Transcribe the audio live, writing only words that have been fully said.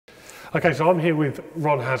Okay, so I'm here with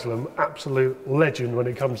Ron Haslam, absolute legend when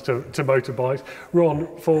it comes to motorbikes. Ron,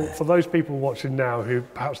 for those people watching now who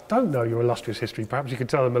perhaps don't know your illustrious history, perhaps you could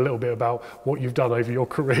tell them a little bit about what you've done over your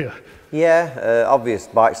career. Yeah, obvious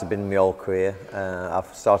bikes have been my whole career.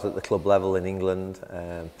 I've started at the club level in England,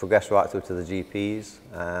 progressed right through to the GPs.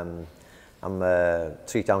 I'm a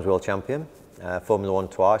 3 times world champion, Formula 1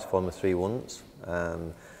 twice, Formula 3 once.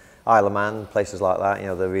 Isle of Man, places like that, you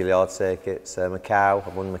know, the really hard circuits. Macau,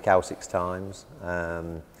 I've won Macau 6 times.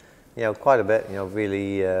 You know, quite a bit, you know,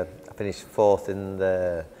 really, I finished 4th in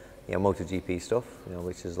the, you know, MotoGP stuff, you know,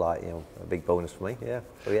 which is like, you know, a big bonus for me, yeah.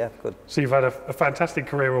 So yeah, good. So you've had a fantastic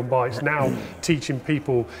career on bikes, now teaching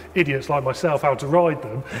people, idiots like myself, how to ride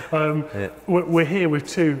them. Yeah. We're here with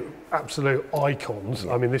 2 absolute icons.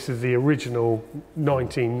 I mean, this is the original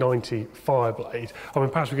 1990 Fireblade. I mean,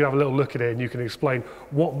 perhaps we could have a little look at it and you can explain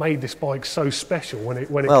what made this bike so special when it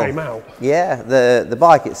came out. Yeah, the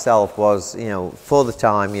bike itself was, you know, for the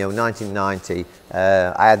time, you know, 1990,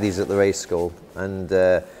 I had these at the race school, and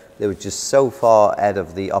they were just so far ahead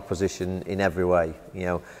of the opposition in every way,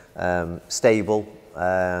 you know, stable,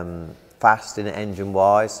 fast in engine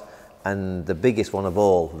wise, and the biggest one of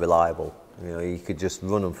all, reliable. You know, you could just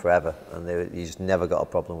run them forever, and you just never got a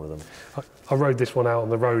problem with them. I rode this one out on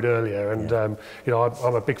the road earlier, and yeah. You know,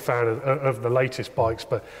 I'm a big fan of the latest bikes,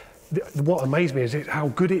 but what amazed me is how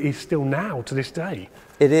good it is still now to this day.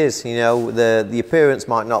 It is, you know, the appearance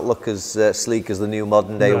might not look as sleek as the new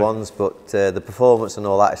modern day ones, but the performance and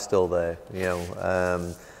all that is still there, you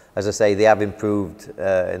know. As I say, they have improved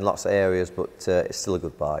in lots of areas, but it's still a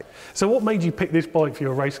good bike. So what made you pick this bike for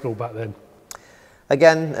your race school back then?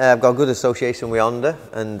 Again, I've got a good association with Honda,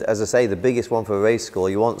 and as I say, the biggest one for a race school,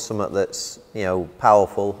 you want something that's, you know,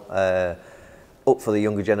 powerful, up for the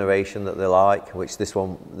younger generation that they like, which this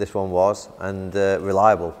one was, and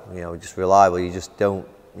reliable. You know, just reliable. You just don't,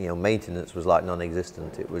 you know, maintenance was like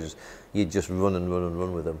non-existent. It was, you'd just run and run and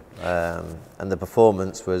run with them, and the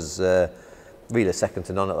performance was really second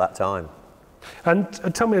to none at that time. And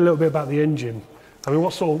tell me a little bit about the engine. I mean,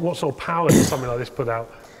 what sort of power does something like this put out?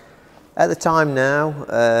 At the time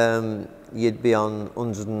now, you'd be on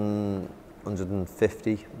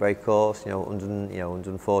 150 brake horse, you know,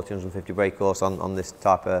 140, 150 brake horse on this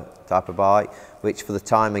type of bike, which for the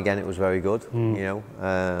time, again, it was very good. You know,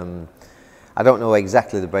 I don't know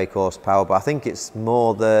exactly the brake horsepower, but I think it's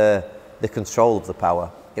more the control of the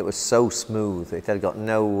power. It was so smooth. It had got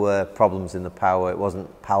no problems in the power. It wasn't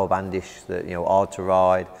power bandish, that, you know, hard to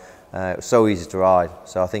ride. It was so easy to ride.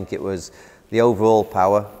 So I think it was the overall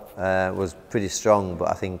power. Was pretty strong, but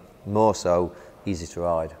I think more so easy to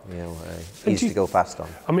ride, you know, easy to go fast on.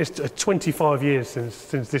 I mean, it's 25 years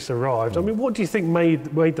since this arrived. I mean, what do you think made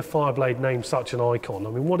the Fireblade name such an icon?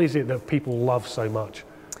 I mean, what is it that people love so much?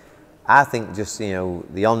 I think just, you know,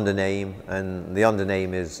 the Honda name, and the Honda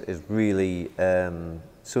name is really, as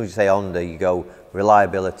soon as you say Honda, you go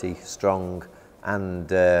reliability, strong,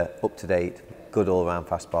 and up to date. Good all-round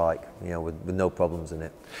fast bike, you know, with no problems in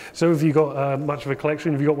it. So have you got much of a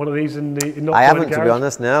collection? Have you got one of these in the I haven't, to be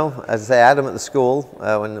honest, no. As I say, I had them at the school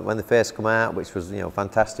when they first come out, which was, you know,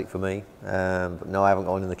 fantastic for me. But no, I haven't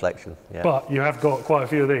got one in the collection. Yeah. But you have got quite a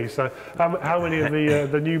few of these. So how many of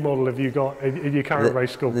the new model have you got in your current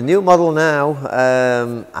race school? The new model now,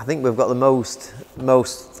 I think we've got the most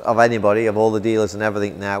of anybody, of all the dealers and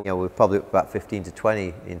everything now. You know, we're probably up about 15 to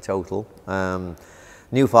 20 in total.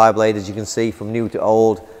 New Fireblade, as you can see, from new to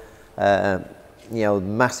old, you know,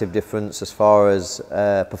 massive difference as far as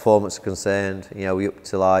performance is concerned. You know, we're up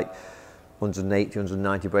to like 180,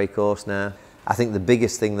 190 brake horse now. I think the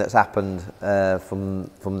biggest thing that's happened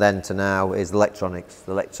from then to now is the electronics.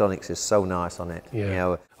 The electronics is so nice on it. Yeah. You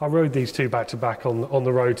know, I rode these 2 back to back on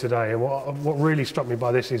the road today, and what really struck me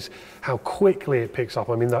by this is how quickly it picks up.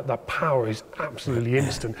 I mean, that power is absolutely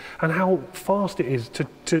instant, and how fast it is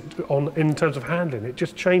in terms of handling. It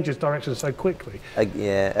just changes direction so quickly.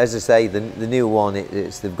 Yeah, as I say, the new one,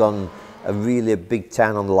 they've gone a really big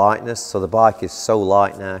town on the lightness, so the bike is so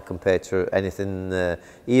light now compared to anything,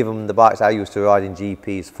 even the bikes I used to ride in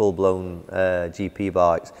GPs, full-blown GP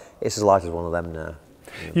bikes, it's as light as one of them now.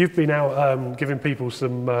 You've been out giving people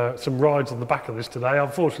some rides on the back of this today.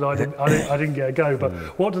 Unfortunately, I didn't get a go, but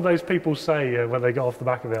what do those people say when they got off the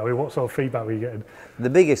back of it? I mean, what sort of feedback were you getting? The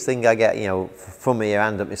biggest thing I get, you know, from here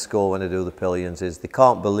and at my school when I do the pillions is they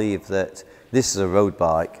can't believe that this is a road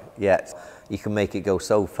bike yet. You can make it go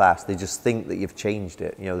so fast. They just think that you've changed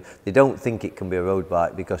it. You know, they don't think it can be a road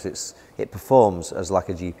bike because it performs as like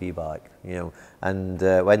a GP bike. You know, and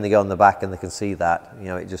when they go on the back and they can see that, you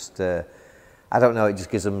know, it just I don't know. It just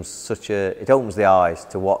gives them it opens the eyes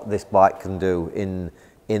to what this bike can do in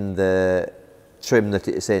the trim that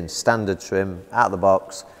it's in, standard trim, out of the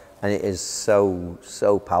box, and it is so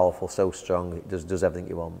powerful, so strong. It does everything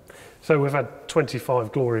you want. So we've had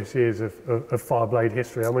 25 glorious years of Fireblade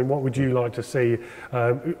history. I mean, what would you like to see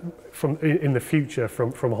in the future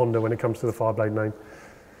from Honda when it comes to the Fireblade name?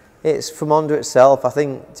 It's from Honda itself. I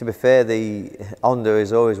think, to be fair, the Honda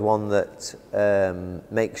is always one that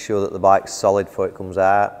makes sure that the bike's solid before it comes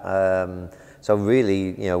out. So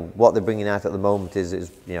really, what they're bringing out at the moment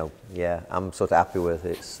is yeah, I'm sort of happy with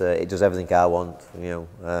it. It does everything I want.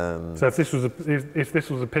 So if this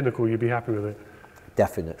was a pinnacle, you'd be happy with it.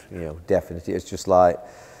 Definite, definitely. It's just like,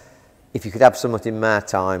 if you could have something in my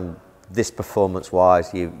time, this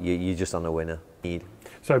performance-wise, you're just on a winner.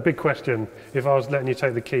 So big question, if I was letting you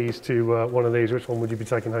take the keys to one of these, which one would you be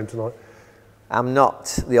taking home tonight? I'm not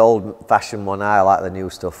the old-fashioned one. I like the new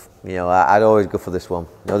stuff. I'd always go for this one.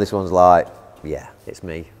 This one's like, yeah, it's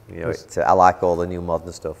me. I like all the new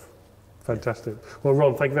modern stuff. Fantastic. Well,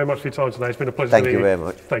 Ron, thank you very much for your time today. It's been a pleasure Thank to meet you. Thank you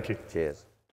very much. Thank you. Cheers.